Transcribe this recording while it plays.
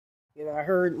I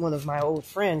heard one of my old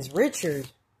friends, Richard,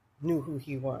 knew who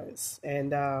he was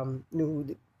and knew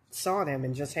who saw them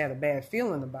and just had a bad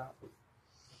feeling about it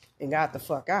and got the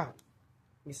fuck out.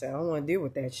 He said, I don't want to deal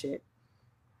with that shit.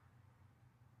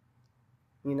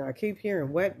 I keep hearing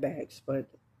wetbacks, but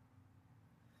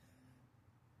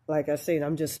like I said,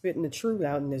 I'm just spitting the truth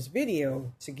out in this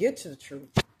video to get to the truth.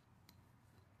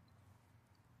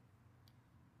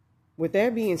 With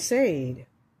that being said,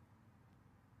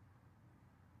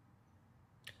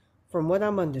 from what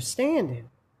I'm understanding,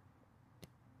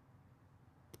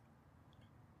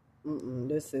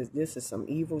 this is some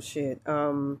evil shit.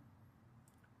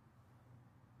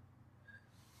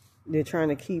 They're trying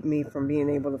to keep me from being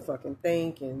able to fucking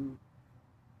think and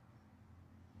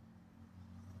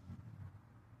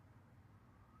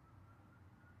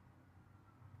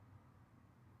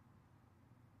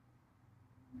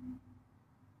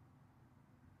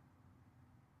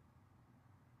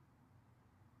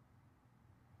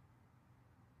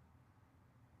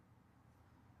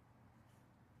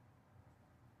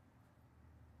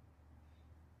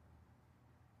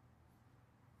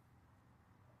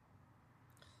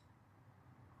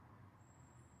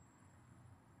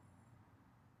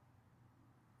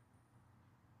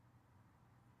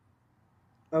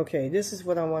okay, this is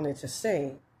what I wanted to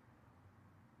say.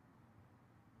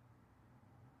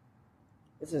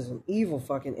 This is an evil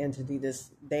fucking entity,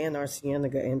 this Dan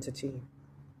Arcienega entity.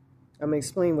 I'm going to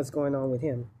explain what's going on with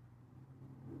him.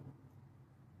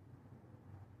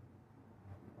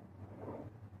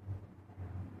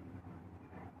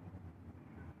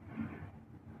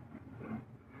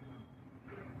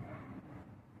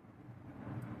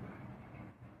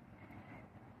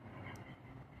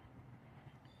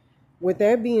 With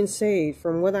that being said,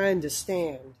 from what I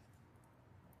understand,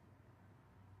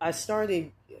 I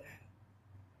started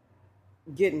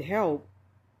getting help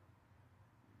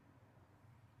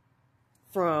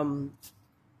from,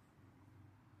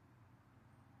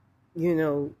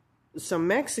 some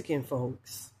Mexican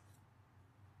folks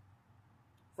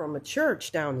from a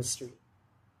church down the street.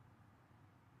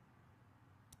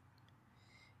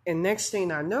 And next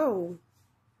thing I know,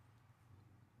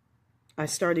 I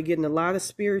started getting a lot of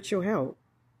spiritual help.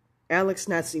 Alex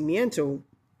Nacimiento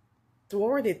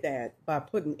thwarted that by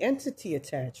putting entity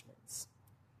attachments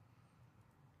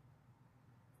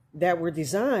that were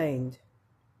designed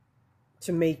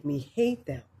to make me hate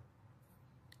them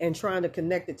and trying to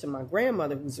connect it to my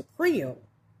grandmother, who's a Creole.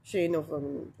 She ain't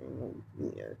no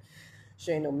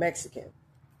Mexican.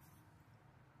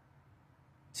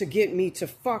 To get me to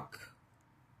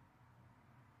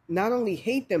not only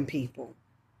hate them people,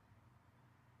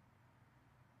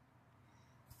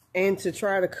 and to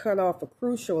try to cut off a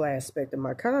crucial aspect of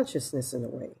my consciousness in a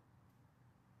way.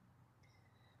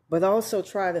 But also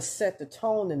try to set the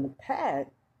tone and the path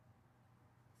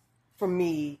for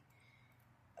me.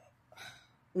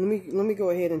 Let me go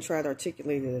ahead and try to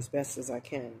articulate it as best as I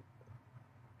can.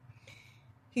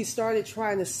 He started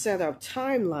trying to set up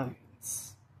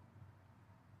timelines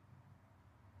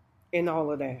and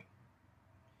all of that.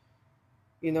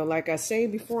 Like I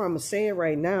said before, I'm going to say it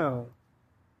right now.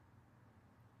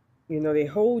 They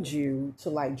hold you to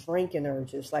like drinking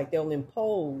urges. Like they'll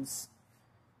impose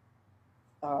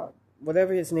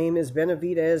whatever his name is,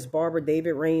 Benavidez, Barbara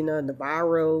David Reyna,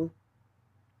 Navarro.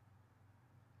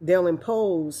 They'll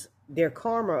impose their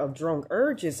karma of drunk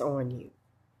urges on you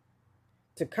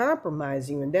to compromise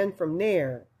you. And then from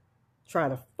there, try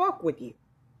to fuck with you.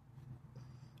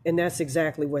 And that's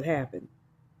exactly what happened.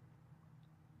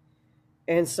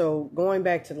 And so going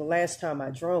back to the last time I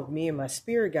drunk, me and my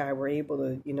spirit guy were able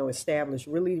to, establish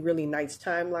really, really nice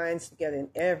timelines together and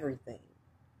everything.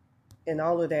 And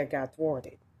all of that got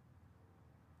thwarted.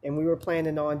 And we were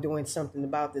planning on doing something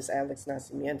about this Alex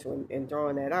Nacimiento and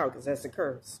throwing that out because that's a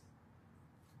curse.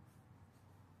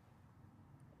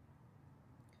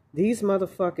 These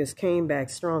motherfuckers came back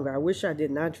stronger. I wish I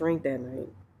did not drink that night.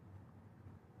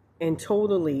 And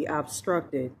totally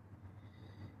obstructed.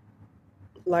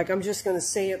 Like, I'm just going to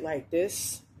say it like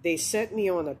this. They set me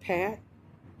on a path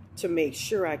to make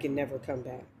sure I can never come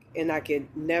back. And I could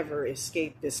never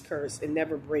escape this curse and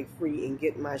never break free and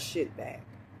get my shit back.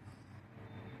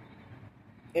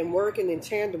 And working in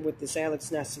tandem with this Alex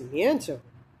Nacimiento,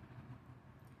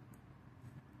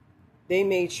 they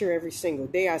made sure every single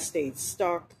day I stayed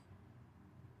stuck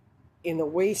in a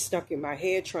way, stuck in my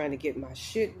head, trying to get my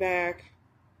shit back.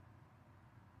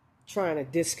 Trying to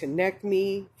disconnect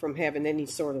me from having any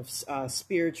sort of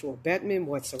spiritual betterment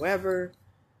whatsoever.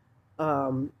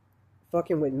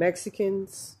 Fucking with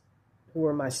Mexicans who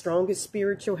are my strongest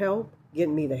spiritual help.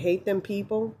 Getting me to hate them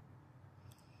people.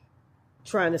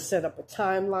 Trying to set up a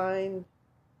timeline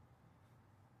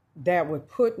that would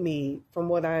put me, from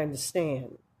what I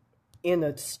understand, in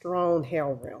a strong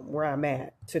hell realm where I'm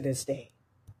at to this day,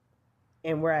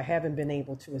 and where I haven't been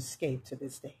able to escape to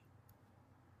this day.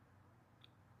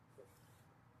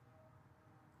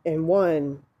 And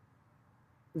one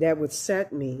that would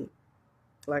set me,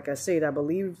 like I said, I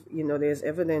believe, there's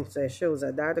evidence that shows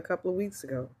I died a couple of weeks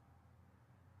ago,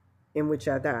 in which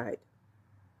I died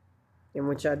in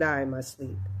my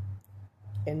sleep,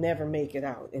 and never make it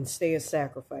out, and stay a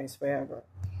sacrifice forever.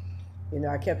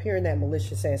 I kept hearing that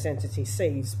malicious ass entity say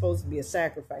you're supposed to be a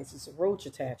sacrifice. It's a roach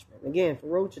attachment. Again, for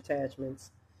roach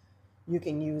attachments, you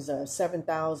can use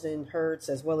 7,000 hertz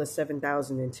as well as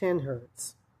 7,010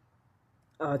 hertz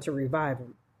to revive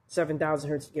them. 7,000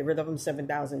 hertz to get rid of them,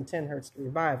 7,010 hertz to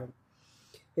revive them.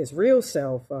 His real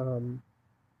self, from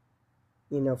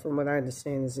what I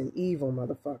understand, is an evil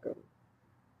motherfucker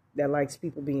that likes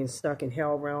people being stuck in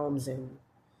hell realms. And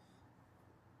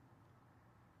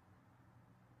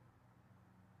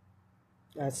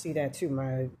I see that too.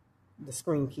 The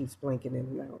screen keeps blinking in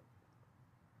and out.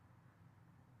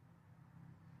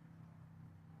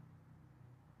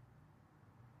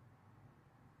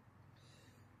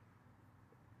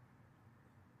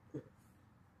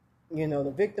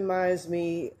 To victimize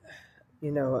me,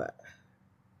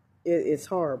 it's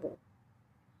horrible.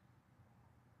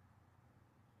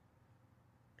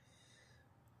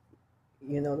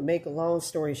 To make a long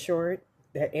story short,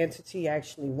 that entity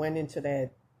actually went into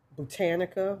that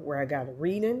Botanica where I got a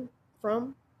reading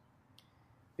from,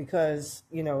 because,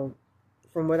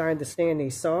 from what I understand, they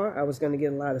saw I was going to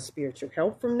get a lot of spiritual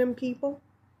help from them people,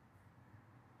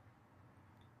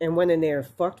 and went in there and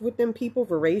fucked with them people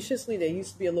voraciously. There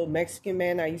used to be a little Mexican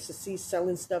man I used to see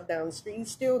selling stuff down the street. He's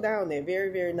still down there.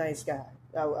 Very, very nice guy.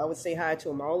 I would say hi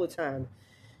to him all the time.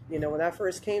 When I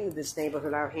first came to this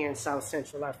neighborhood out here in South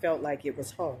Central, I felt like it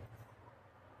was home.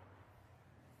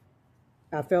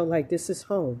 I felt like this is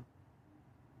home.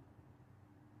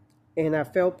 And I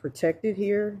felt protected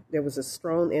here. There was a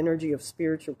strong energy of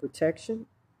spiritual protection.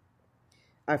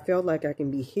 I felt like I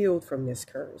can be healed from this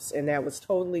curse. And that was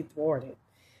totally thwarted.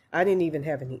 I didn't even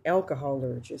have any alcohol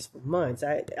urges for months.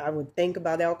 I would think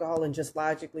about alcohol and just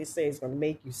logically say it's going to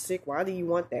make you sick. Why do you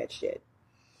want that shit?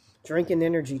 Drink an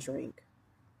energy drink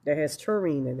that has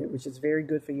taurine in it, which is very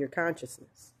good for your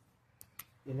consciousness.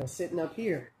 Sitting up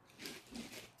here,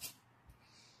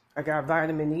 I got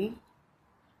vitamin E,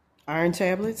 iron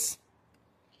tablets,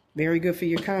 very good for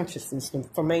your consciousness, and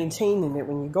for maintaining it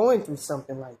when you're going through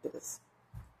something like this.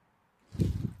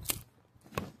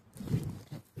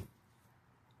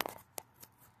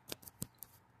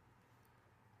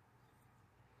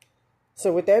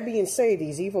 So with that being said,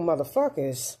 these evil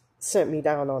motherfuckers sent me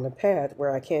down on a path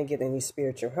where I can't get any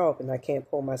spiritual help, and I can't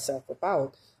pull myself up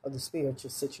out of the spiritual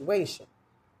situation.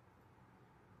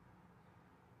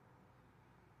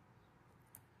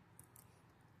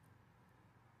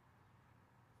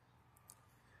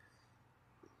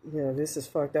 This is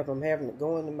fucked up. I'm having to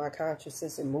go into my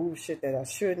consciousness and move shit that I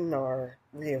shouldn't, or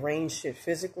rearrange shit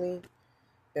physically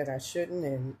that I shouldn't,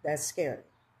 and that's scary.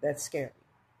 That's scary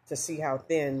to see how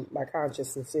thin my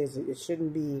consciousness is. It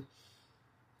shouldn't be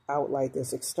out like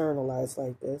this, externalized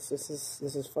like this. This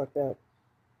is fucked up.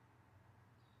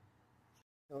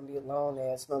 It's gonna be a long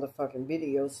ass motherfucking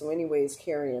video. So anyways,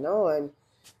 carrying on.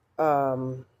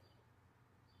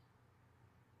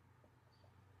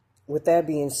 With that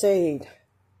being said,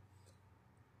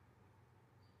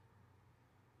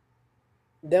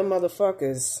 them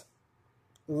motherfuckers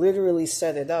literally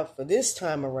set it up for this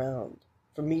time around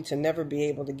for me to never be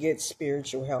able to get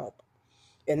spiritual help.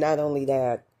 And not only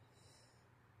that,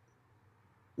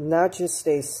 not just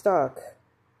stay stuck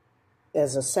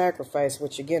as a sacrifice,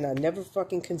 which again, I never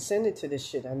fucking consented to this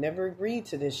shit. I never agreed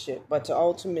to this shit, but to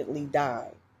ultimately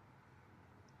die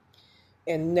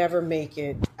and never make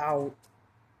it out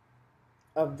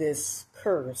of this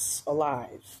curse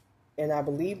alive. And I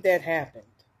believe that happened.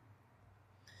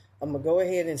 I'm going to go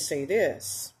ahead and say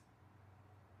this.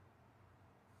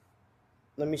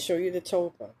 Let me show you the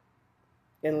tulpa.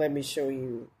 And let me show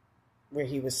you where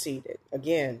he was seated.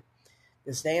 Again,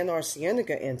 this Dan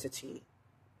Arcienega entity,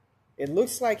 it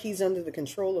looks like he's under the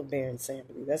control of Baron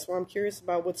Samedi. That's why I'm curious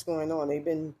about what's going on.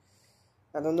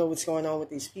 I don't know what's going on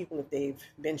with these people, if they've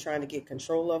been trying to get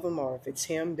control of him or if it's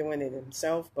him doing it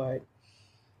himself, but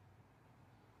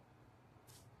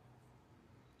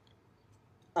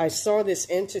I saw this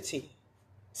entity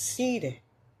seated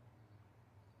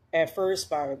at first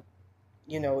by,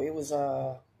 it was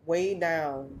way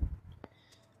down,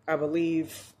 I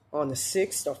believe, on the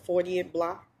 6th or 40th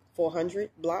block, 400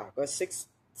 block, or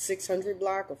 600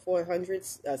 block, or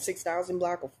 6,000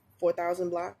 block, or 4,000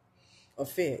 block of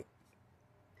Fig.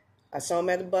 I saw him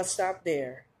at the bus stop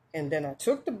there. And then I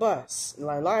took the bus.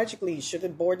 Logically, you should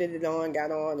have boarded it on,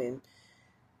 got on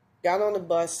the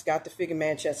bus, got to Figure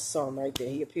Manchester, saw him right there.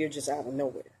 He appeared just out of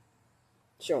nowhere.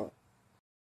 Sure.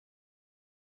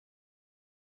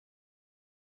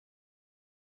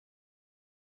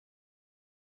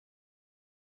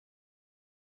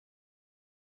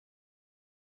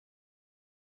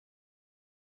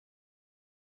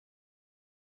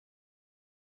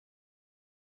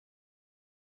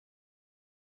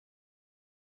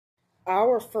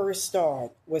 Our first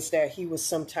thought was that he was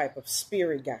some type of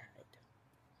spirit guide.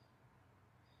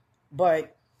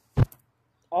 But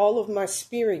all of my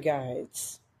spirit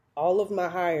guides, all of my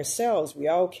higher selves, we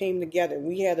all came together.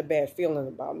 We had a bad feeling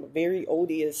about him, a very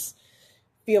odious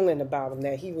feeling about him,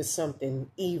 that he was something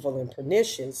evil and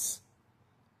pernicious,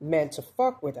 meant to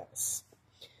fuck with us.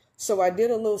 So I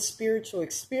did a little spiritual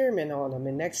experiment on him,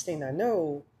 and next thing I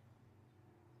know,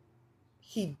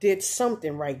 he did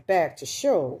something right back to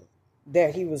show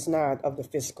that he was not of the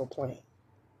physical plane.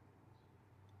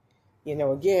 You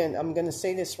know, again, I'm going to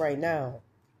say this right now.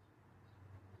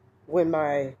 When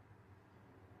my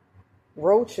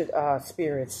roach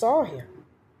spirit saw him,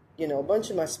 you know, a bunch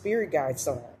of my spirit guides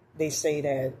saw him. They say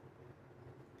that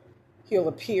he'll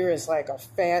appear as like a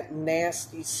fat,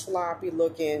 nasty, sloppy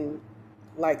looking,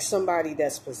 like somebody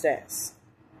that's possessed.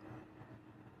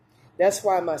 That's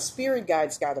why my spirit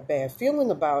guides got a bad feeling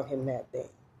about him that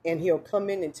day. And he'll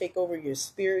come in and take over your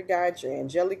spirit guides, your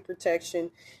angelic protection.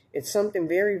 It's something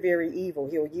very, very evil.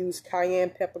 He'll use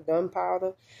cayenne pepper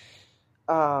gunpowder.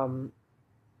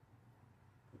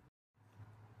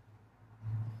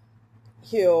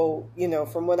 He'll, you know,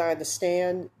 from what I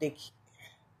understand, they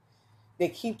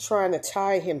keep trying to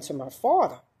tie him to my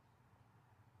father,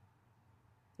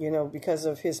 you know, because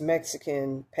of his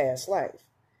Mexican past life.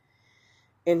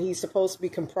 And he's supposed to be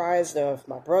comprised of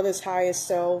my brother's highest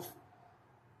self,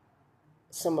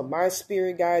 some of my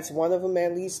spirit guides, one of them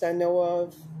at least I know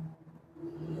of.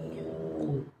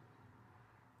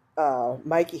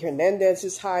 Mikey Hernandez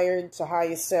is hired to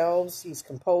higher selves. He's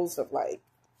composed of like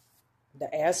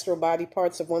the astral body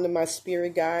parts of one of my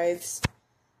spirit guides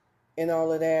and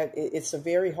all of that. It's a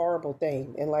very horrible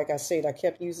thing. And like I said, I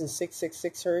kept using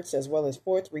 666 hertz as well as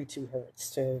 432 hertz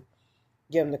to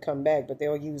get them to come back. But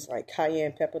they'll use like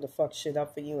cayenne pepper to fuck shit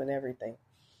up for you and everything.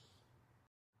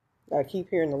 I keep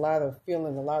feeling a lot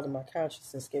of my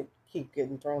consciousness keep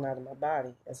getting thrown out of my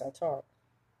body as I talk.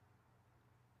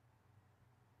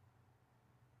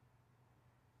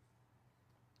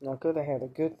 And I could have had a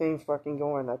good thing fucking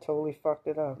going. I totally fucked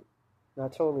it up.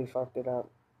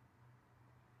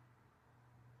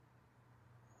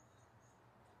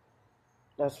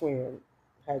 That's weird.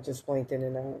 I just blinked in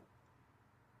and out.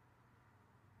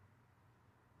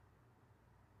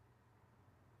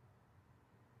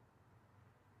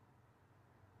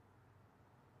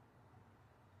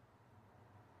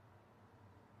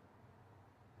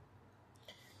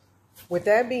 With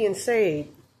that being said,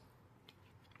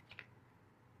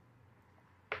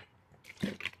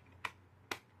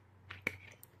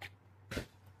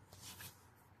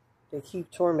 they keep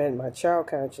tormenting my child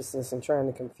consciousness and trying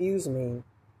to confuse me.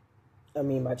 I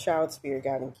mean, my child spirit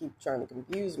guide and keep trying to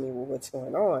confuse me with what's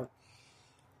going on.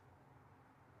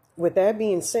 With that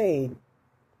being said,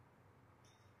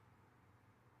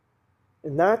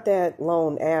 not that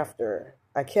long after,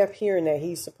 I kept hearing that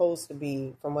he's supposed to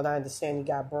be, from what I understand, he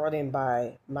got brought in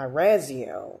by my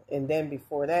Raziel. And then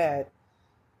before that,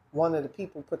 one of the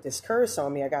people put this curse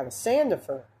on me. I got a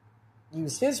Sandifer,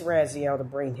 used his Raziel to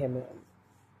bring him in.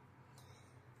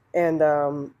 And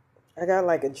I got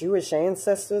like a Jewish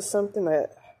ancestor or something.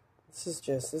 This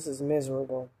is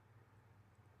miserable.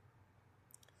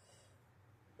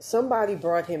 Somebody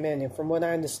brought him in, and from what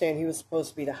I understand, he was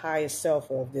supposed to be the highest self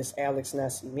of this Alex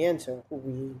Nascimento, who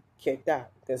we kicked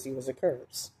out because he was a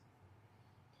curse.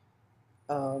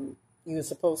 He was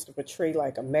supposed to portray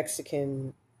like a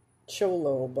Mexican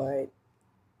cholo, but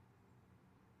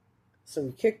so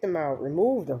we kicked him out,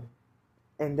 removed him,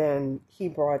 and then he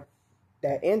brought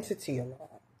that entity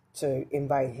along to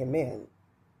invite him in.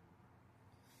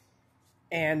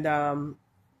 And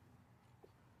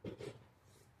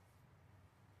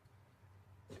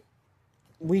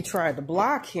we tried to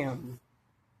block him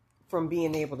from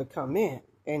being able to come in.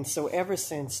 And so ever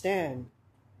since then,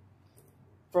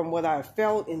 from what I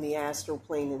felt in the astral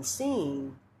plane and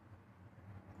seen,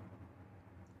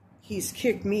 he's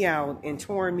kicked me out and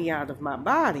torn me out of my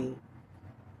body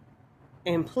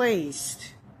and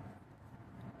placed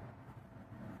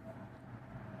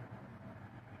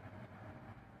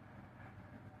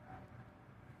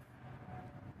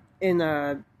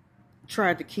and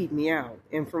tried to keep me out.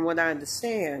 And from what I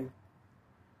understand,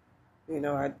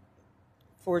 I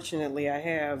fortunately I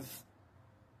have,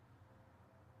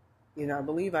 I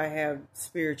believe I have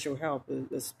spiritual help,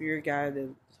 a spirit guide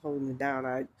that's holding it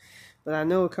down. But I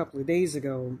know a couple of days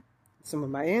ago, some of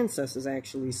my ancestors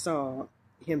actually saw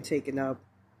him taking up,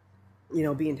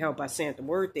 being helped by Santa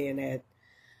Muerte and that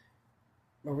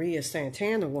Maria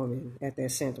Santana woman at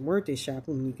that Santa Muerte shop,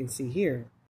 whom you can see here.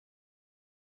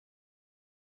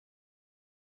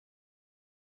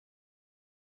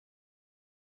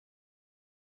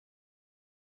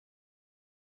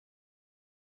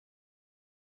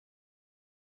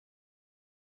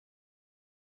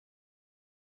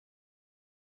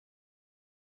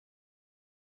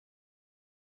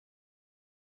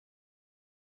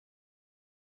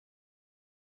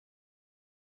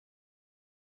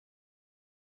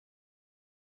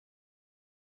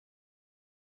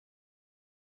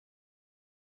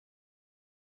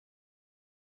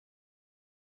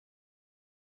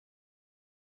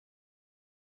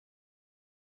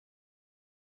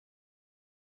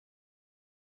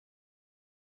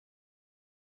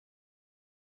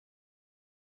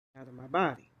 Out of my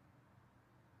body.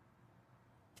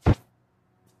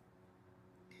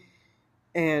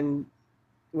 And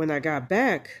when I got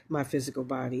back my physical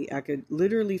body, I could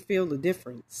literally feel the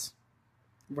difference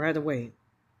right away.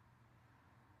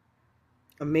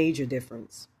 A major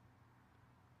difference.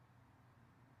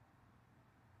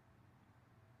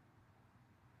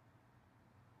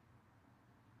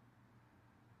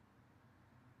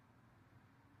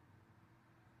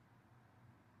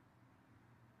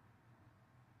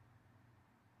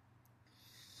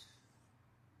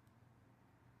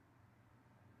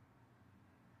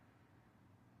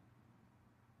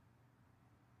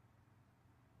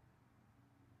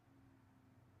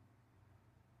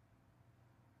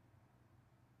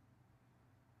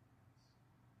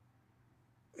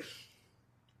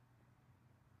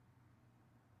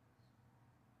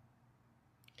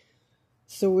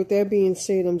 So with that being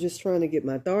said, I'm just trying to get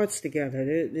my thoughts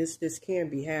together. This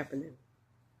can't be happening.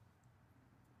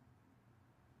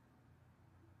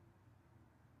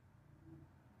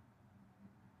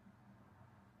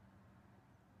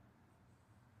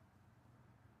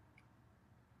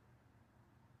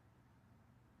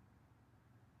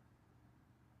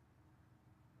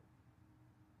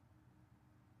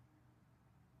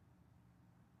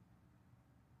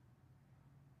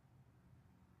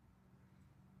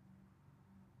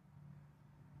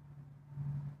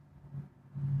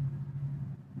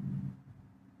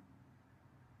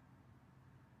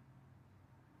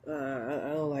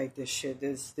 I don't like this shit.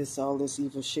 This all this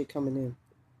evil shit coming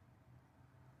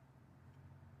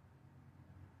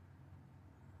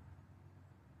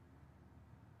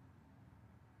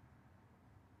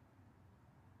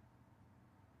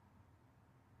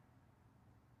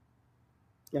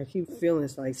in. I keep feeling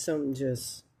it's like something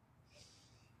just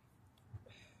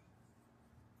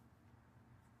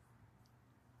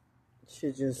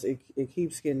it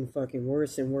keeps getting fucking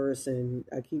worse and worse, and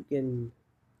I keep getting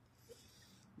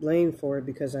blamed for it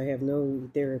because I have no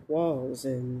etheric walls,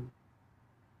 and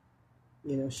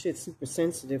shit's super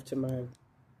sensitive to my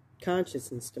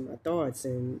consciousness, to my thoughts,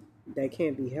 and that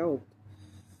can't be helped.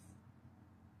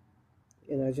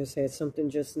 And I just had something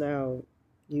just now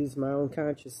use my own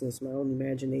consciousness, my own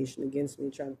imagination against me,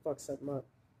 trying to fuck something up.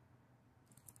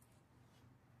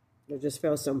 I just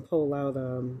felt something pull out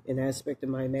an aspect of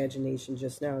my imagination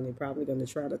just now, and they're probably going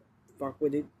to try to fuck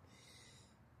with it.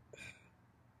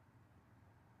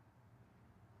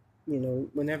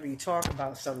 Whenever you talk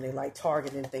about something, they like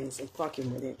targeting things and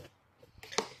fucking with it.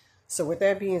 So with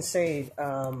that being said,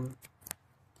 from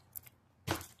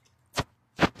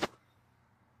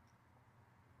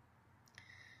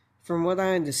what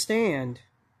I understand,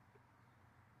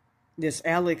 this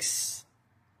Alex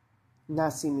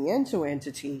Nacimiento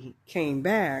entity came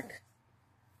back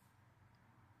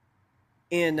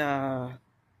in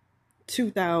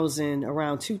 2000,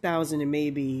 around 2000 and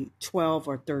maybe 12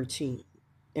 or 13.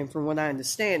 And from what I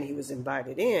understand, he was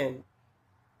invited in.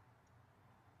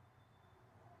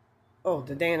 Oh,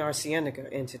 the Dan Arcienega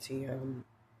entity.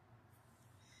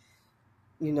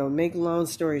 Make a long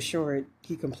story short,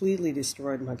 he completely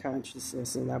destroyed my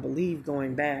consciousness. And I believe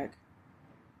going back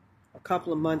a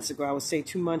couple of months ago, I would say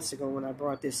 2 months ago, when I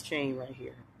brought this chain right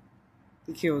here,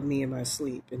 he killed me in my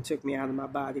sleep and took me out of my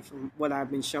body, from what I've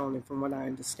been shown and from what I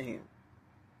understand.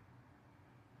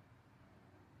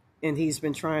 And he's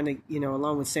been trying to,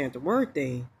 along with Santa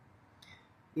Muerte,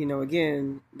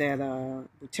 again, that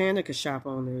Botanica shop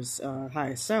owner's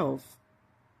higher self,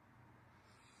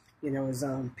 is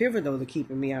pivotal to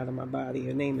keeping me out of my body.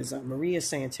 Her name is Maria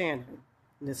Santana.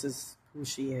 And this is who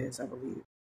she is, I believe.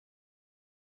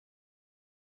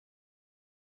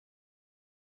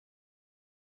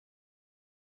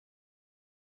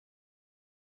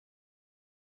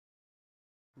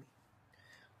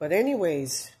 But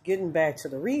anyways, getting back to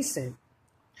the recent,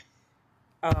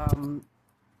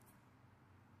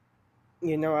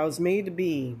 you know, I was made to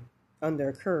be under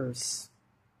a curse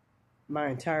my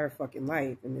entire fucking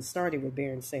life. And it started with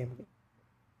Baron Samedi.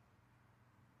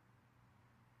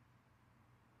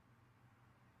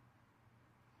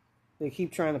 They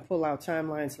keep trying to pull out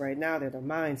timelines right now that are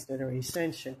minds that are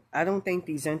essential. I don't think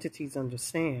these entities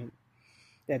understand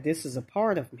that this is a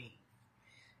part of me.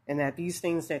 And that these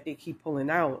things that they keep pulling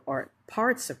out are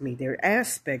parts of me. They're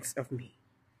aspects of me.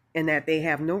 And that they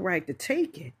have no right to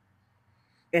take it.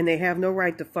 And they have no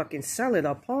right to fucking sell it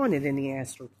or pawn it in the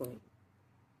astral plane.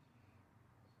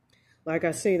 Like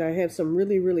I said, I have some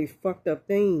really, really fucked up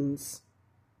things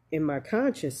in my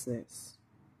consciousness.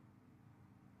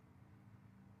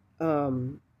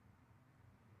 You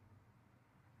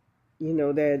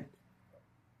know, that,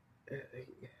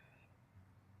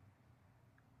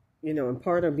 you know, and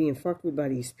part of being fucked with by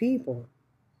these people.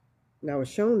 And I was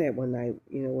shown that one night,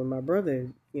 you know, when my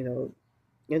brother, you know,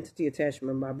 entity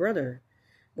attachment, my brother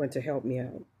went to help me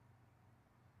out.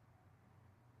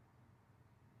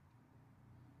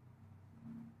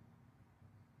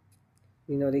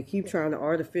 You know, they keep trying to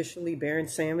artificially, Baron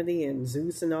Samedi and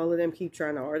Zeus and all of them keep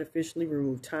trying to artificially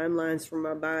remove timelines from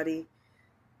my body,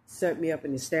 set me up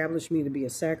and establish me to be a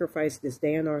sacrifice. This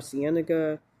Dan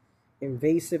Arcienega,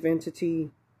 invasive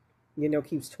entity, you know,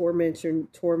 keeps tormenting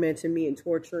me and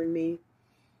torturing me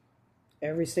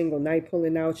every single night,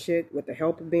 pulling out shit with the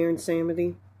help of Baron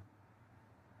Samedi.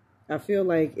 I feel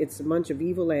like it's a bunch of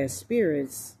evil-ass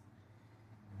spirits,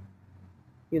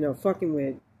 you know, fucking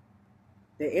with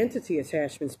the entity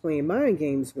attachments, playing mind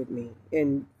games with me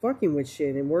and fucking with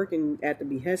shit and working at the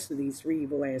behest of these three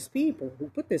evil-ass people who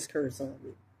put this curse on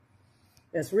me.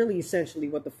 That's really essentially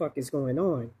what the fuck is going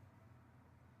on.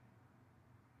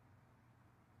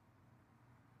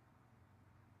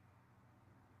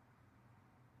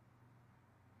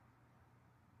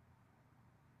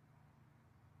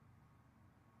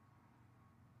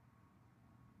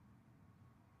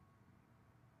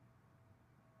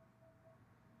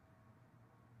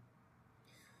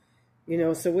 You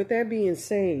know, so with that being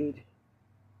said,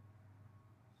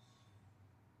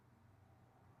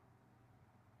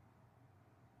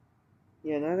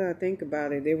 yeah, now that I think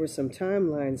about it, there were some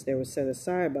timelines that were set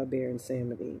aside by Baron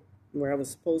Samedi, where I was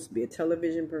supposed to be a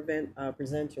television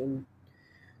presenter and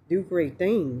do great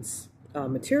things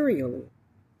materially,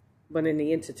 but in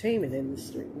the entertainment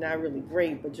industry, not really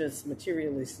great, but just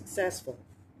materially successful.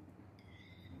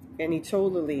 And he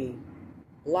totally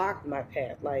blocked my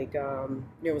path. Like,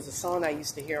 there was a song I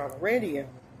used to hear on the radio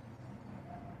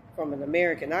from an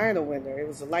American Idol winner. It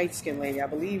was a light-skinned lady, I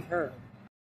believe her.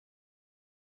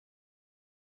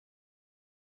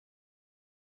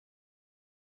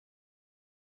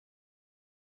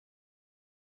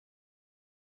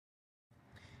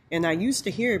 And I used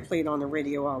to hear it played on the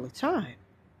radio all the time.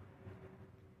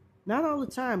 Not all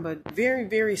the time, but very,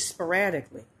 very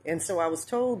sporadically. And so I was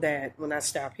told that when I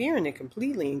stopped hearing it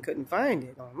completely and couldn't find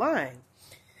it online,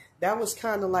 that was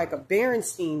kind of like a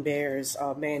Berenstein Bears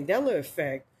Mandela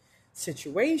effect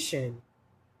situation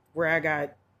where I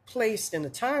got placed in a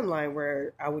timeline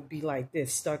where I would be like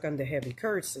this, stuck under heavy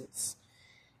curses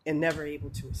and never able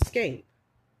to escape.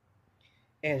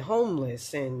 And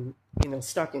homeless and, you know,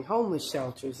 stuck in homeless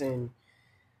shelters and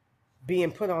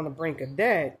being put on the brink of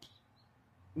death,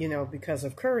 you know, because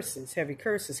of curses, heavy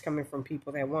curses coming from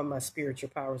people that want my spiritual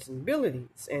powers and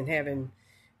abilities, and having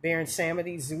Baron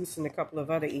Samedi, Zeus, and a couple of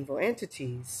other evil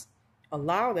entities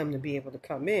allow them to be able to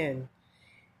come in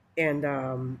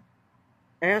and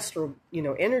astral, you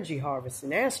know, energy harvest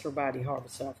and astral body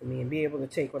harvest off of me and be able to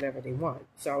take whatever they want.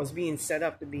 So I was being set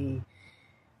up to be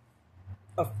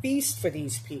a feast for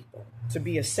these people, to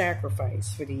be a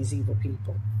sacrifice for these evil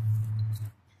people.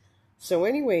 So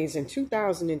anyways, in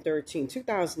 2013,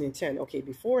 2010, okay,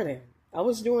 before then, I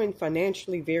was doing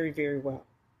financially very, very well.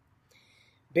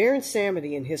 Baron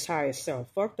Samedi and his higher self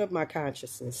fucked up my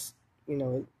consciousness, you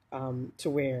know, to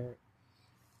where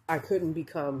I couldn't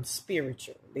become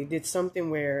spiritual. They did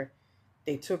something where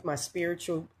they took my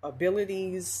spiritual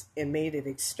abilities and made it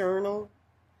external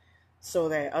so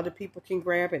that other people can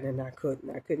grab it, and I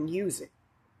couldn't use it.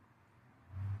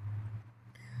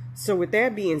 So with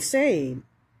that being said,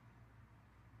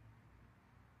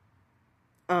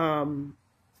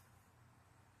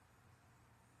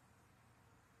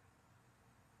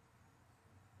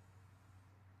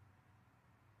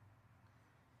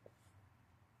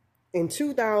 in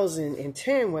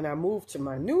 2010, when I moved to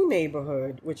my new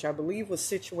neighborhood, which I believe was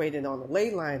situated on the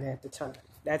ley line at the time,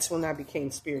 that's when I became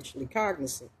spiritually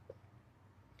cognizant.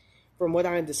 from what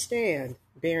I understand,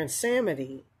 Baron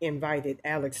Samedi invited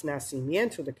Alex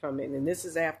Nascimento to come in. And this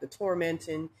is after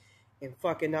tormenting and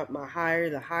fucking up my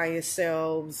the highest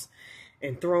selves,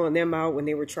 and throwing them out when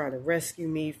they were trying to rescue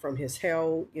me from his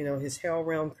hell, his hell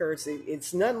realm curse.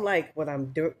 It's nothing like what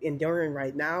I'm enduring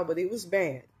right now, but it was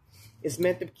bad. It's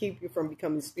meant to keep you from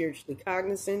becoming spiritually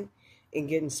cognizant and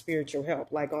getting spiritual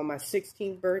help. Like on my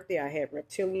 16th birthday, I had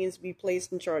reptilians be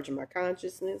placed in charge of my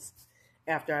consciousness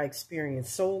after I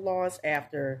experienced soul loss,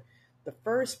 after the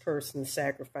first person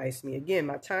sacrificed me. Again,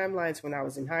 my timelines when I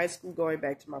was in high school, going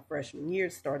back to my freshman year,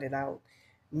 started out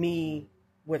me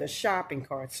with a shopping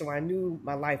cart. So I knew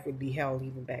my life would be hell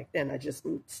even back then. I just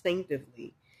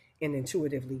instinctively and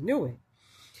intuitively knew it.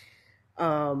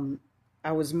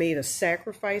 I was made a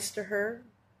sacrifice to her,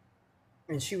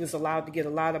 and she was allowed to get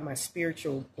a lot of my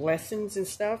spiritual blessings and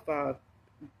stuff,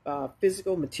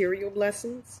 physical, material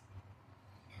blessings.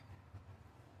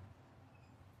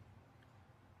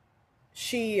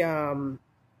 She, now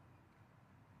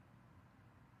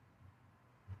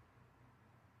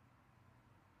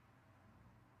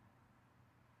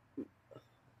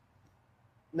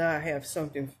I have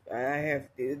something,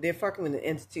 they're fucking with the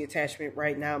entity attachment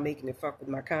right now, making it fuck with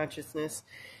my consciousness.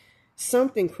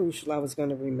 Something crucial I was going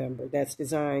to remember that's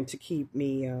designed to keep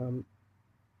me,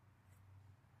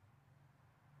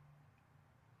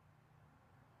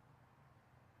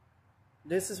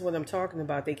 this is what I'm talking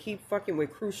about. They keep fucking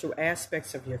with crucial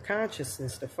aspects of your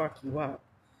consciousness to fuck you up.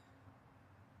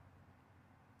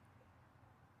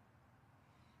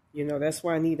 That's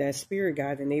why I need that spirit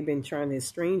guide, and they've been trying to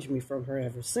estrange me from her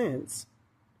ever since.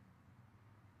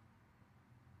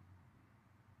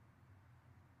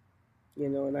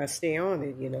 And I stay on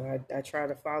it. I try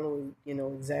to follow,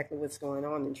 exactly what's going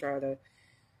on and try to,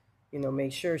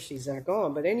 make sure she's not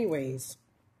gone. But anyways,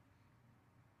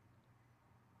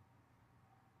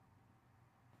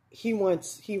 he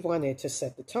wanted to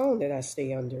set the tone that I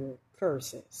stay under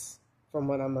curses, from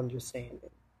what I'm understanding.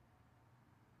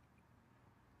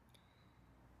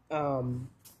 I'm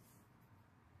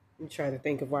trying to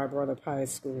think of why I brought up high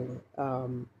school.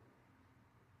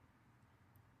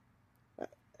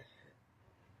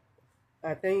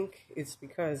 I think it's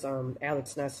because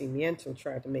Alex Nascimento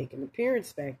tried to make an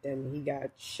appearance back then, and he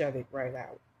got shut it right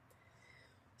out.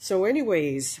 So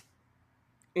anyways,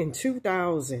 in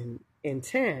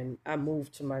 2010, I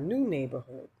moved to my new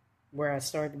neighborhood, where I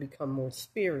started to become more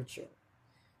spiritual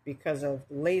because of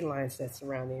the ley lines that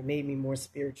surround it. It made me more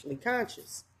spiritually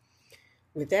conscious.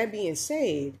 With that being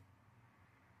said,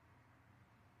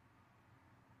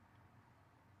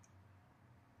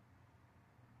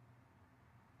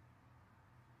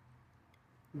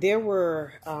 there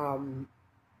were from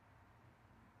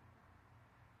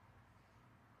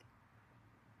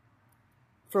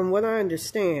what I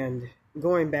understand,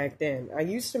 going back then, I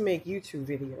used to make YouTube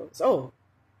videos. Oh,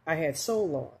 I had soul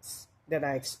loss that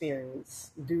I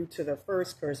experienced due to the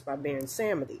first curse by Baron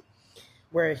Samedi,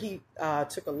 where he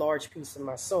took a large piece of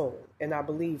my soul. And I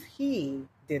believe he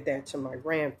did that to my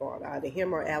grandfather, either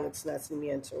him or Alex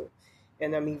Nascimento,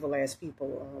 and them evil-ass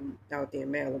people out there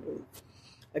in Malibu.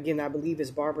 Again, I believe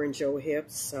it's Barbara and Joe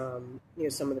Hips, some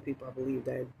of the people I believe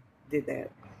that did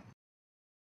that.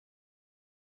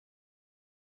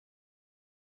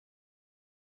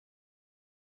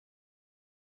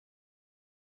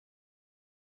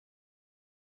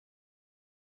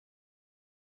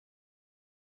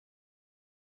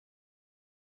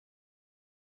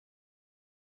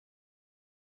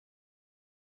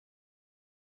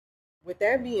 With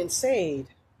that being said,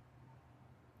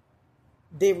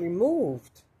 they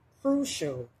removed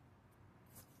crucial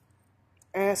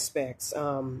aspects.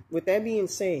 With that being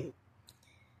said,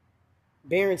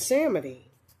 Baron Samedi,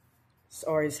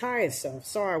 or his highest self,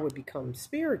 saw I would become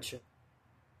spiritual.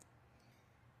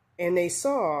 And they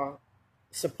saw,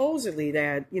 supposedly,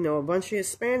 that, a bunch of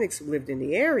Hispanics who lived in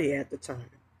the area at the time,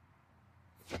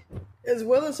 as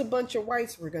well as a bunch of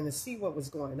whites, were going to see what was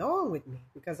going on with me,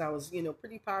 because I was,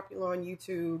 pretty popular on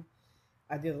YouTube.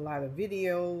 I did a lot of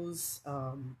videos.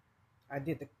 I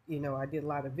did a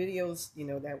lot of videos,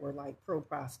 that were like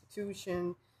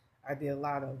pro-prostitution. I did a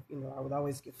lot of, I would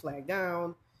always get flagged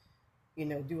down,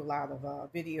 do a lot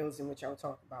of videos in which I would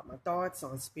talk about my thoughts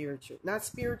on not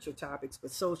spiritual topics,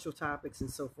 but social topics and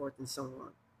so forth and so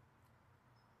on.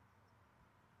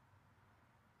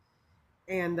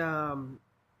 And,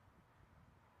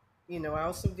 I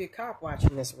also did cop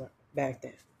watching this back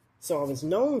then. So I was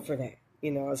known for that. I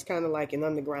was kind of like an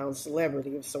underground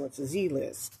celebrity of sorts, a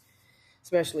Z-list,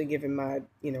 especially given my,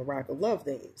 Rock of Love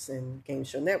days and Game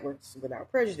Show Networks Without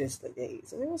Prejudice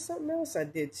days. And there was something else I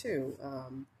did too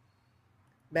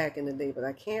back in the day, but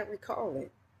I can't recall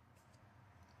it.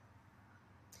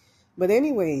 But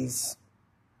anyways,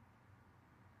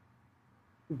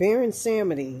 Baron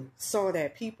Samedi saw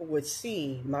that people would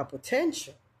see my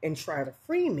potential and try to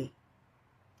free me.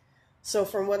 So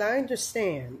from what I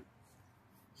understand,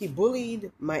 he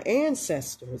bullied my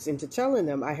ancestors into telling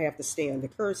them I have to stay under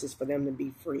curses for them to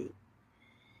be free.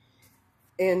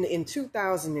 And in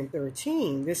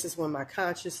 2013, this is when my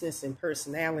consciousness and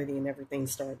personality and everything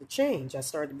started to change. I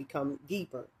started to become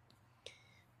deeper.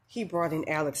 He brought in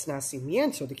Alex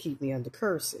Nacimiento to keep me under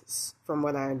curses, from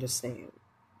what I understand,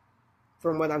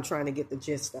 from what I'm trying to get the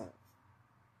gist of.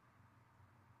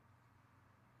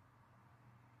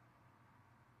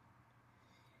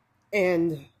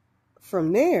 And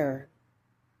from there,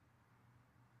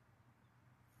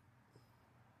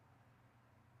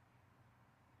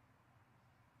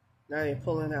 now they're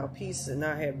pulling out pieces, and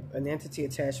I have an entity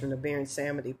attachment of Baron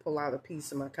Samedi pull out a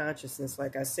piece of my consciousness.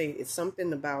 Like I say, it's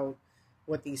something about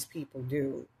what these people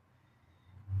do.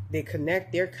 They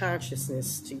connect their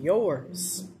consciousness to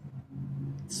yours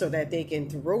so that they can,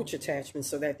 through roach attachment,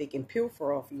 so that they can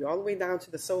pilfer off of you, all the way down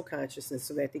to the soul consciousness,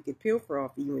 so that they can pilfer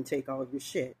off of you and take all your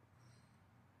shit.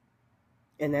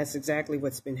 And that's exactly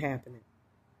what's been happening.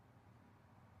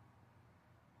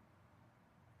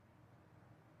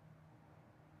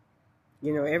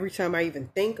 You know, every time I even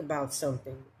think about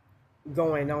something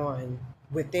going on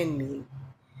within me,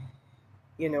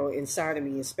 you know, inside of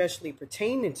me, especially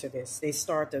pertaining to this, they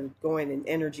start to go in and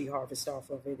energy harvest off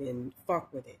of it and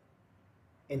fuck with it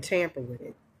and tamper with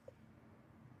it.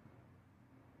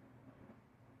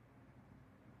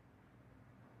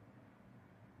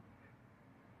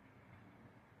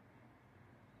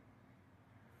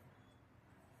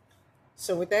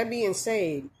 So with that being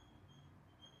said,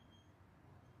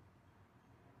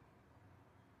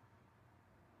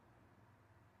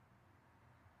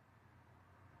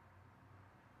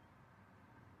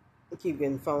 I keep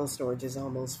getting phone storage is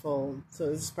almost full. So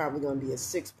this is probably going to be a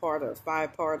 6-parter or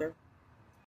 5-parter.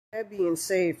 That being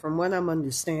said, from what I'm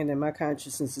understanding, my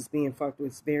consciousness is being fucked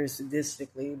with very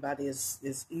sadistically by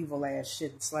this evil ass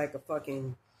shit. It's like a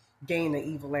fucking gang of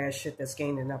evil ass shit that's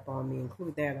gaining up on me,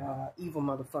 including that evil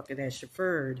motherfucker that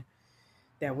chauffeured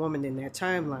that woman in that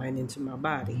timeline into my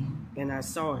body. And I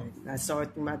saw it. I saw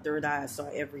it through my third eye. I saw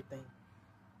everything.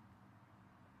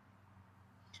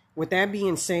 With that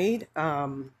being said,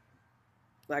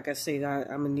 like I said,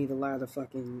 I'm going to need a lot of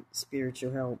fucking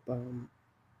spiritual help.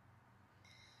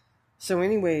 So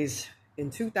anyways,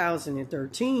 in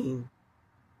 2013,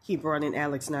 he brought in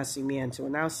Alex Nacimiento.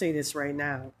 And I'll say this right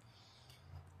now.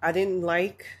 I didn't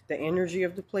like the energy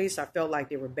of the place. I felt like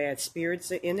there were bad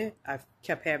spirits in it. I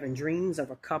kept having dreams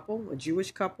of a couple, a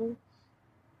Jewish couple.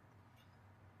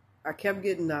 I kept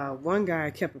getting, one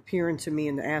guy kept appearing to me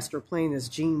in the astral plane as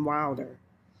Gene Wilder.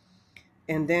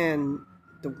 And then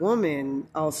the woman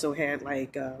also had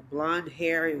like blonde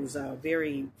hair. It was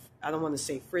very, I don't want to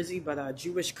say frizzy, but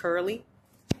Jewish curly.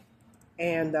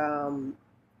 And,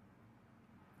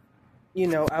 you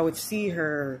know, I would see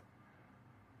her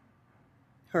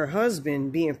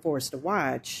husband being forced to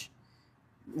watch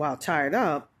while tied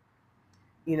up,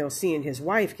 you know, seeing his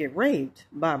wife get raped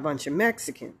by a bunch of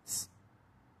Mexicans.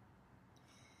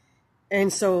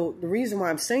 And so the reason why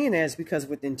I'm saying that is because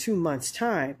within 2 months'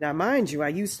 time, now mind you, I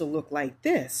used to look like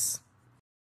this.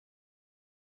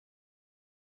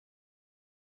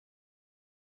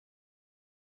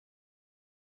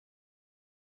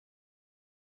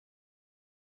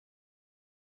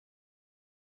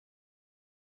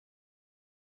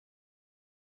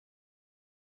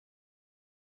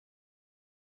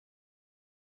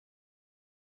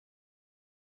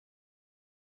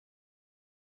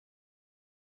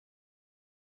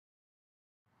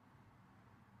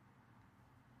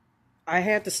 I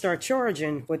had to start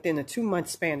charging within a 2-month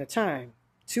span of time,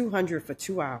 $200 for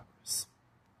 2 hours.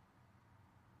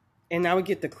 And I would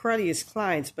get the cruddiest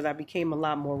clients, but I became a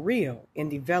lot more real and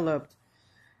developed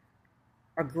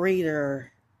a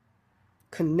greater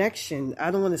connection.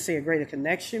 I don't want to say a greater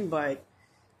connection, but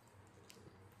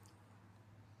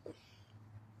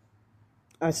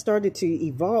I started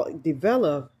to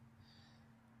develop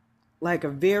like a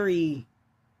very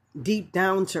deep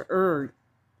down to earth,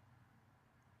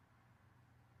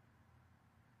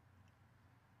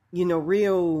 you know,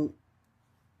 real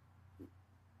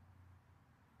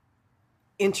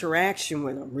interaction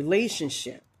with them,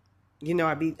 relationship. You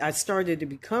know, I started to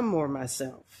become more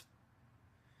myself.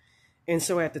 And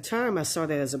so at the time I saw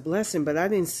that as a blessing, but I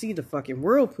didn't see the fucking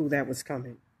whirlpool that was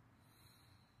coming.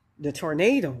 The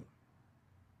tornado.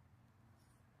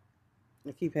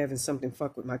 I keep having something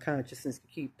fuck with my consciousness to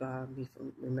keep me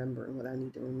from remembering what I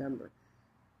need to remember.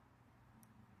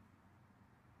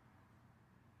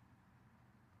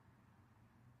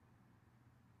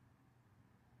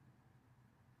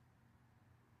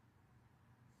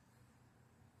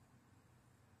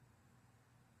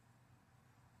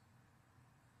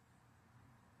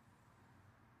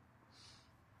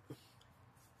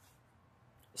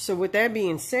 So with that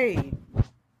being said,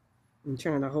 I'm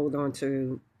trying to hold on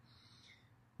to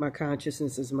my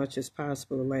consciousness as much as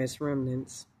possible, the last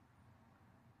remnants.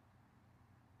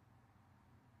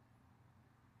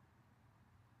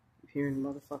 I'm hearing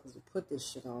motherfuckers who put this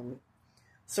shit on me.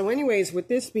 So anyways, with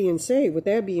that being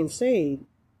said,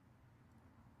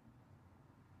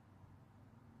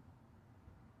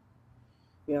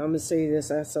 yeah, I'm going to say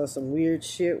this. I saw some weird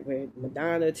shit with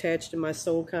Madonna attached to my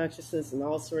soul consciousness and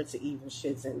all sorts of evil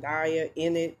shit. Zendaya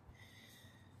in it.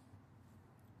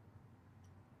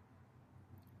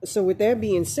 So with that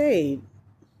being said,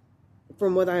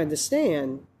 from what I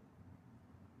understand,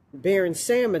 Baron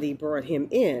Samedi brought him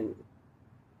in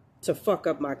to fuck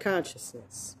up my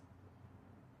consciousness.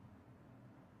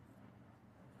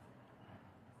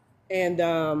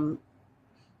 And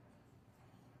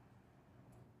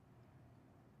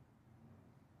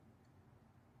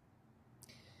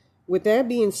with that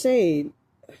being said,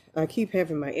 I keep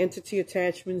having my entity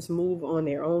attachments move on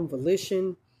their own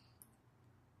volition.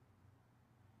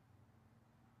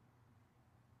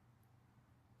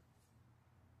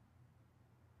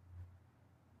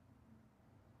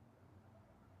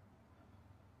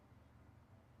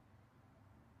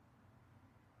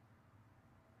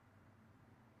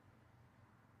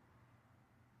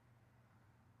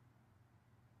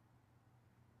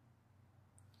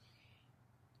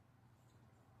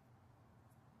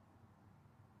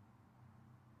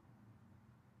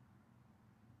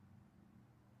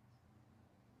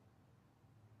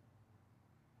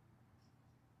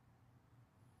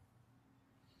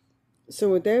 So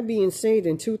with that being said,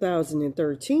 in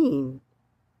 2013,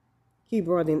 he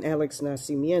brought in Alex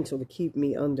Nascimento to keep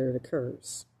me under the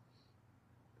curse.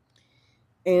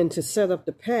 And to set up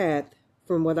the path,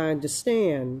 from what I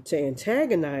understand, to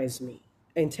antagonize me,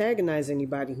 antagonize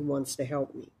anybody who wants to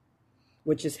help me,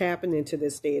 which is happening to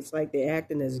this day. It's like they're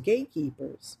acting as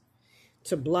gatekeepers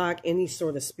to block any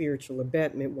sort of spiritual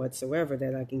abetment whatsoever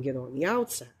that I can get on the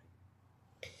outside.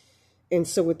 And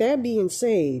so with that being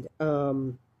said,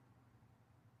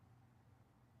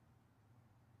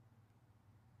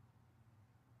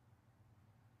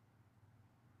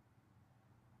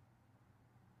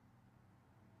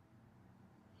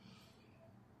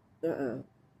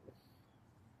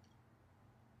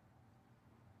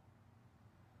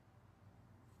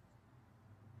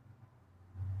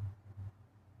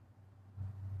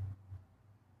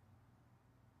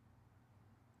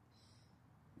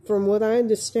 from what I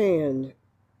understand,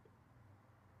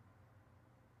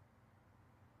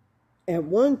 at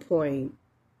one point,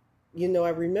 you know, I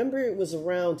remember it was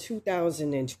around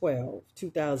 2012,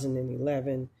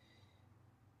 2011,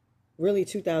 really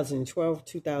 2012,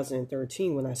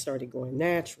 2013 when I started going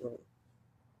natural.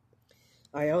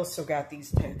 I also got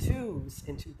these tattoos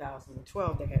in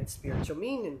 2012 that had spiritual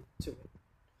meaning to it.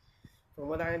 From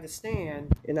what I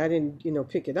understand, and I didn't, you know,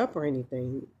 pick it up or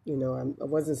anything, you know, I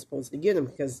wasn't supposed to get them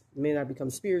because the minute I become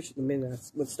spiritual, the minute I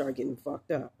would start getting fucked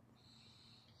up.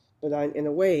 But I, in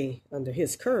a way, under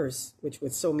his curse, which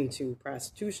would sow me to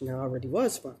prostitution, I already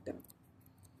was fucked up.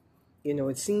 You know,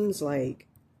 it seems like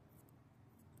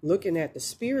looking at the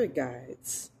spirit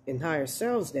guides and higher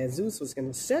selves that Zeus was going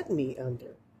to set me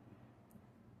under.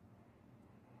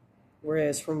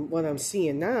 Whereas from what I'm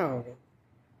seeing now,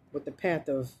 with the path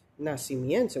of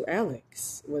Nacimiento,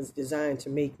 Alex was designed to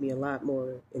make me a lot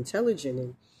more intelligent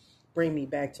and bring me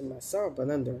back to myself, but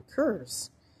under a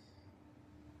curse.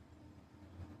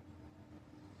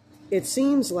 It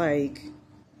seems like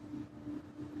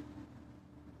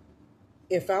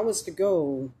if I was to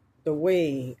go the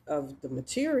way of the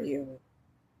material,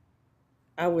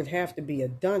 I would have to be a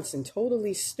dunce and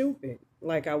totally stupid,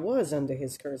 like I was under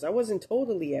his curse. I wasn't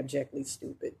totally abjectly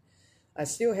stupid. I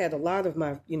still had a lot of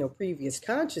my, you know, previous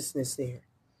consciousness there.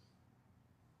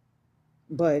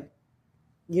 But,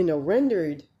 you know,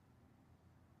 rendered,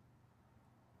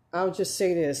 I'll just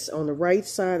say this, on the right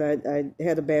side, I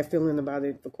had a bad feeling about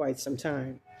it for quite some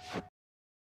time.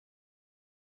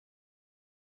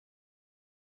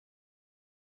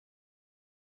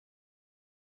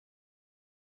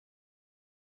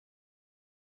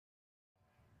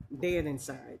 Dead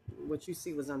inside. What you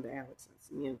see was under Alex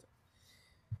Nascimento.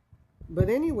 But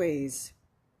anyways,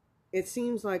 it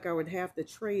seems like I would have to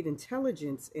trade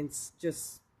intelligence and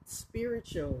just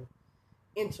spiritual,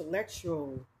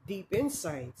 intellectual, deep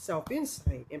insight,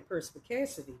 self-insight, and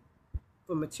perspicacity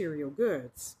for material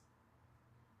goods.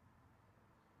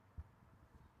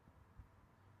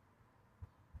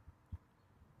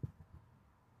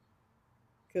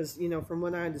 Because, you know, from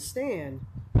what I understand,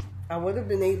 I would have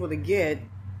been able to get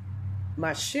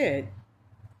my shit.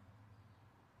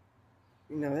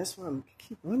 You know, that's why I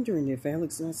keep wondering if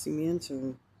Alex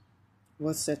Nascimento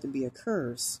was said to be a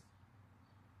curse.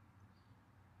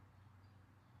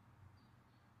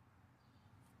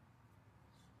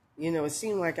 You know, it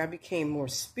seemed like I became more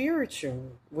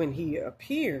spiritual when he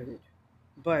appeared,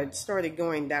 but started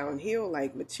going downhill,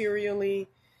 like materially,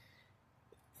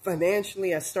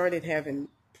 financially. I started having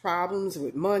problems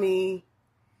with money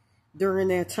during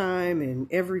that time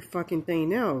and every fucking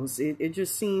thing else. It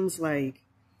just seems like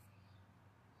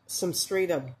some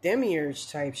straight up demiurge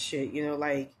type shit, you know,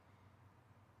 like,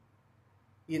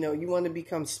 you know, you want to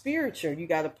become spiritual, you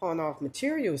got to pawn off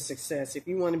material success. If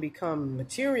you want to become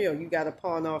material, you got to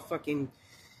pawn off fucking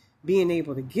being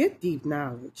able to get deep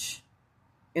knowledge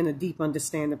and a deep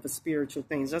understanding for spiritual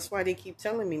things. That's why they keep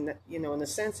telling me that, you know, in a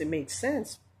sense, it makes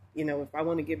sense. You know, if I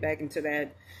want to get back into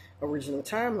that original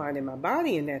timeline in my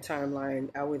body in that timeline,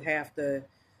 I would have to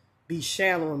be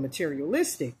shallow and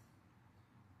materialistic.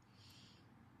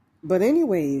 But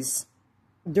anyways,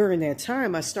 during that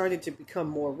time, I started to become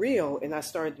more real and I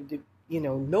started to, you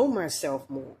know myself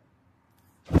more.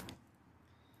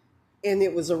 And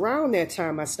it was around that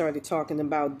time I started talking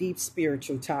about deep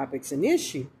spiritual topics and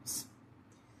issues.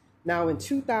 Now in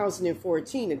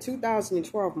 2014 and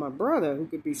 2012, my brother, who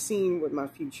could be seen with my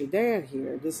future dad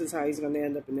here, this is how he's going to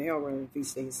end up in the hell realm if he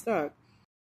stays stuck.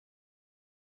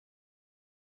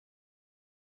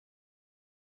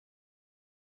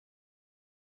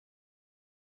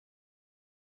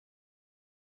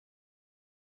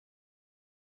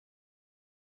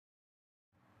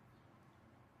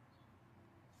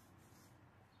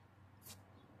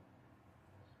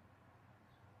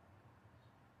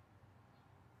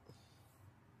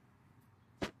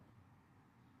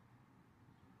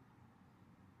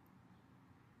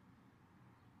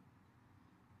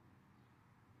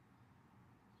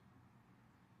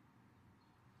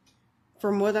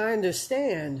 From what I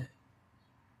understand,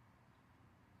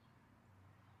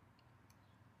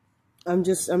 I'm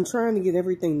trying to get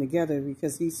everything together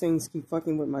because these things keep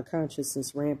fucking with my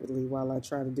consciousness rampantly while I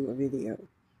try to do a video.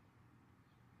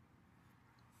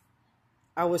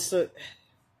 I'm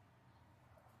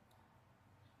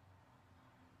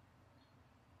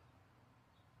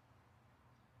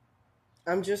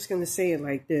just going to say it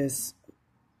like this.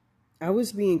 I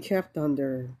was being kept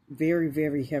under very,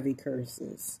 very heavy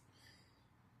curses.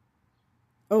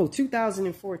 Oh,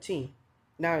 2014.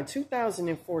 Now in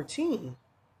 2014,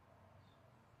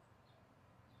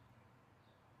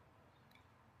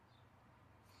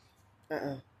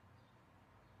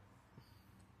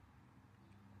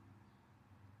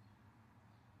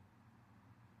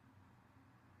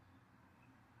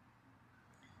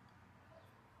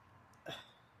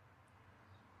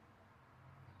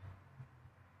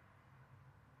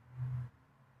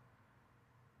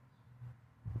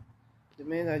 the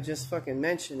minute I just fucking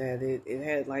mentioned that, it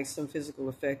had like some physical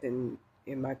effect in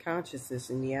my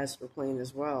consciousness in the astral plane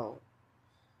as well,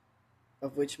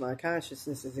 of which my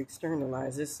consciousness is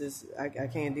externalized. I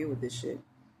can't deal with this shit.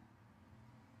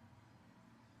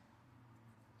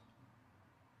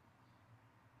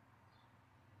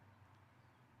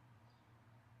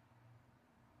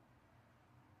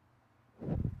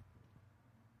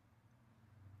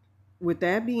 With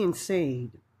that being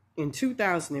said, in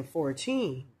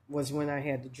 2014 was when I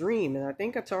had the dream, and I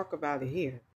think I talk about it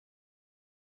here.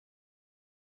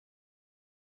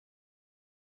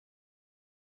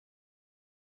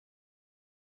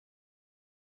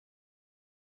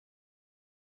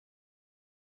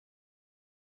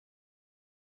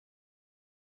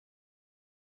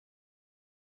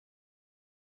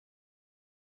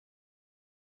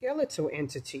 Skeletal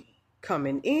entity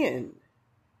coming in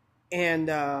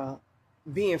and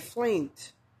being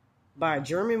flanked by a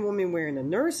German woman wearing a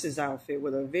nurse's outfit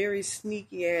with a very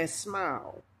sneaky ass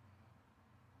smile.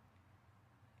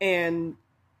 And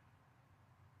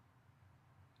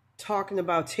talking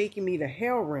about taking me to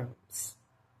hell realms.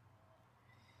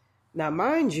 Now,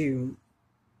 mind you,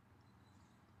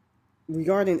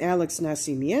 regarding Alex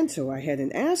Nacimiento, I had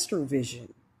an astral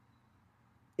vision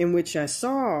in which I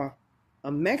saw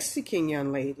a Mexican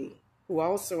young lady who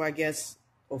also, I guess,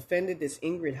 offended this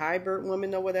Ingrid Hybert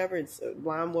woman or whatever. It's a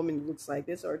blonde woman who looks like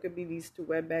this, or it could be these two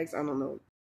wetbacks. I don't know.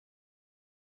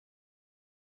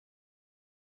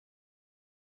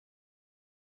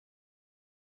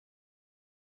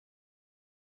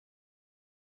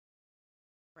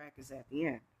 Crack is at the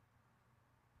end.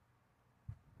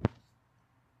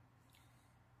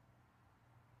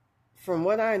 From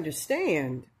what I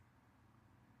understand,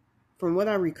 from what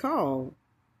I recall,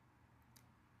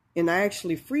 and I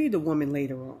actually freed the woman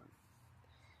later on,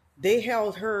 they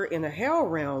held her in a hell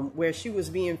realm where she was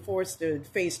being forced to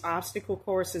face obstacle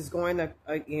courses going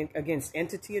against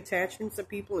entity attachments of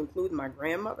people, including my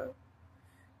grandmother,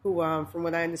 who, from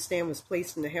what I understand, was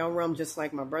placed in the hell realm, just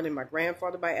like my brother and my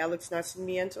grandfather, by Alex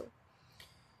Nascimento.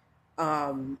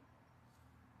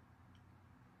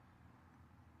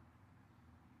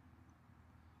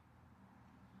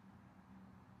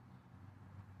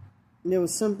 There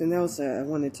was something else I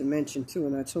wanted to mention too,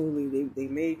 and I totally they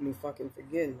made me fucking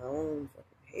forget in my own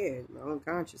fucking head, my own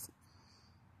consciousness.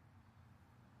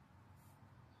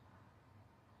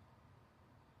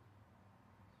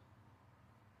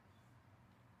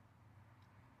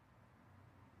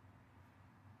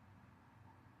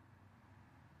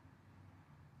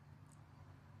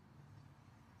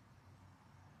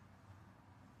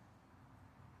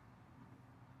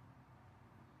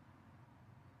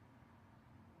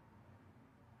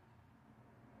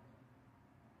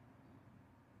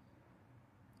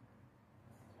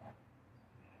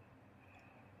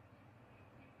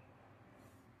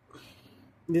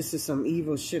 This is some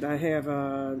evil shit. I have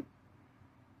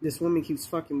this woman keeps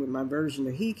fucking with my version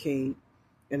of He Cade,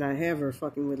 and I have her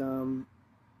fucking with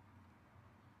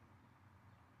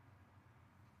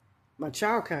my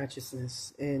child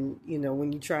consciousness. And you know,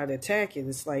 when you try to attack it,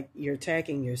 it's like you're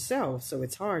attacking yourself, so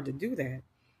it's hard to do that.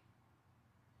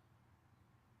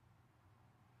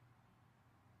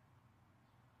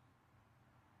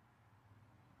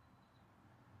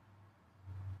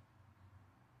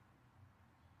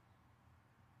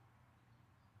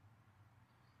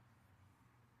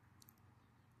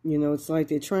 You know, it's like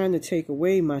they're trying to take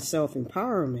away my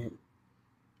self-empowerment,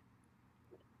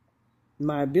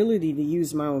 my ability to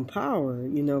use my own power,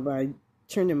 you know, by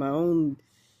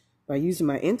using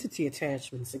my entity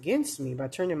attachments against me, by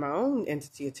turning my own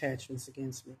entity attachments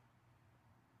against me.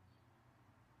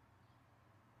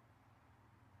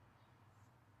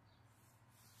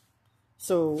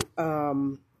 So,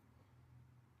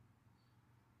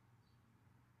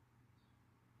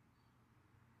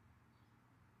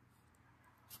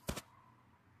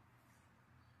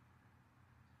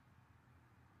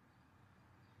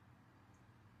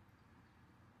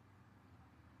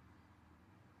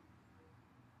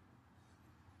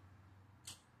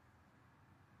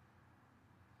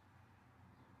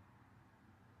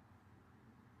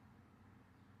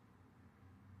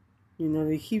 you know,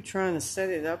 they keep trying to set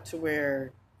it up to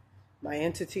where my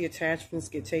entity attachments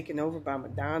get taken over by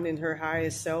Madonna and her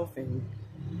highest self, and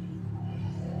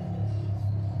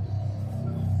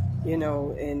you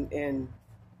know, and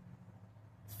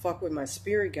fuck with my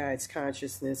spirit guide's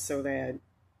consciousness, so that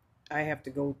I have to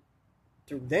go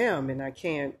through them and I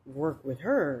can't work with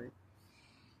her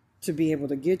to be able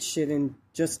to get shit, and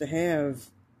just to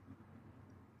have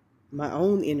my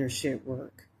own inner shit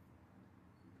work.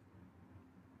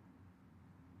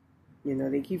 You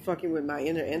know, they keep fucking with my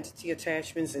inner entity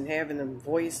attachments and having them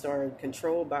voiced or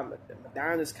controlled by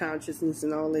Madonna's consciousness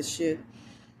and all this shit.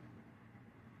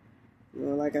 You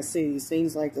know, like I say, these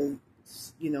things like to,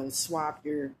 you know, swap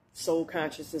your soul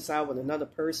consciousness out with another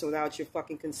person without your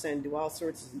fucking consent, do all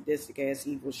sorts of sadistic ass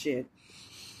evil shit.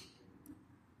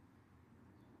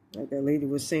 Like that lady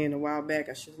was saying a while back,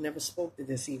 I should have never spoke to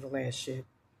this evil ass shit.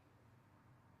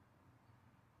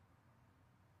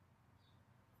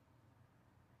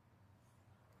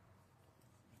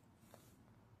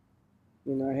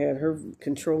 You know, I had her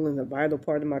controlling the vital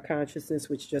part of my consciousness,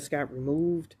 which just got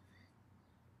removed.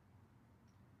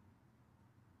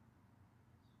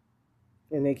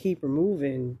 And they keep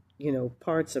removing, you know,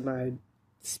 parts of my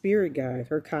spirit guide,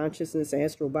 her consciousness,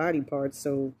 astral body parts.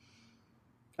 So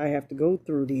I have to go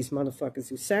through these motherfuckers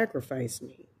who sacrifice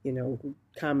me, you know, who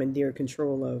commandeer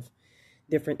control of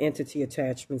different entity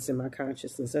attachments in my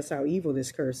consciousness. That's how evil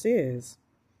this curse is,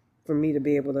 for me to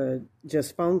be able to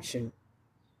just function,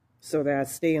 so that I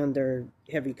stay under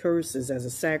heavy curses as a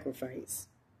sacrifice.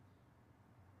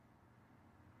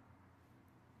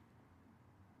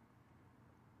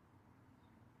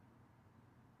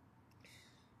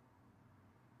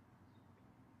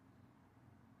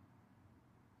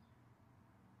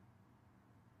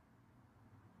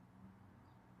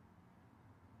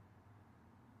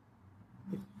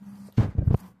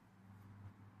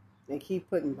 They keep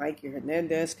putting Mikey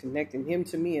Hernandez, connecting him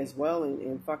to me as well,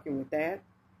 and fucking with that.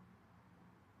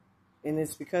 And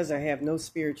it's because I have no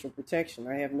spiritual protection.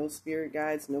 I have no spirit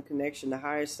guides, no connection to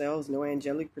higher selves, no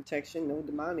angelic protection, no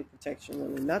demonic protection,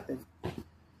 really nothing.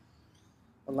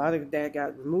 A lot of that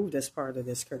got removed as part of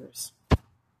this curse.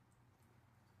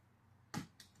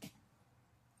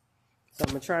 So I'm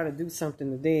going to try to do something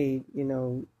today, you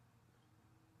know.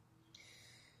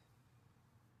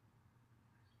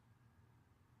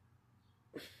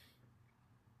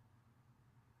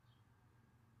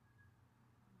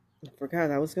 I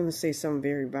forgot, I was going to say something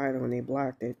very vital and they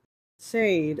blocked it.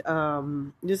 Sade,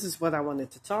 this is what I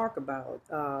wanted to talk about.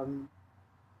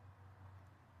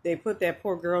 They put that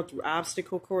poor girl through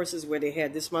obstacle courses where they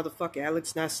had this motherfucker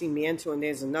Alex Nascimento, and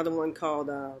there's another one called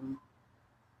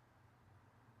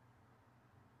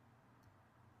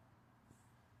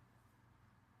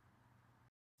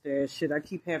shit. I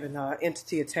keep having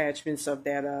entity attachments of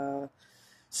that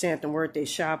Santa Muerte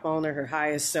shop owner, her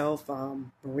highest self,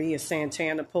 Maria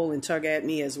Santana, pull and tug at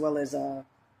me, as well as a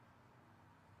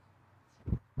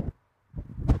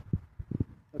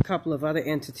couple of other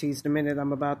entities. The minute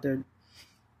I'm about to,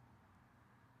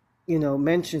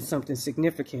 mention something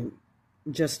significant,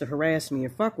 just to harass me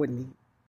and fuck with me.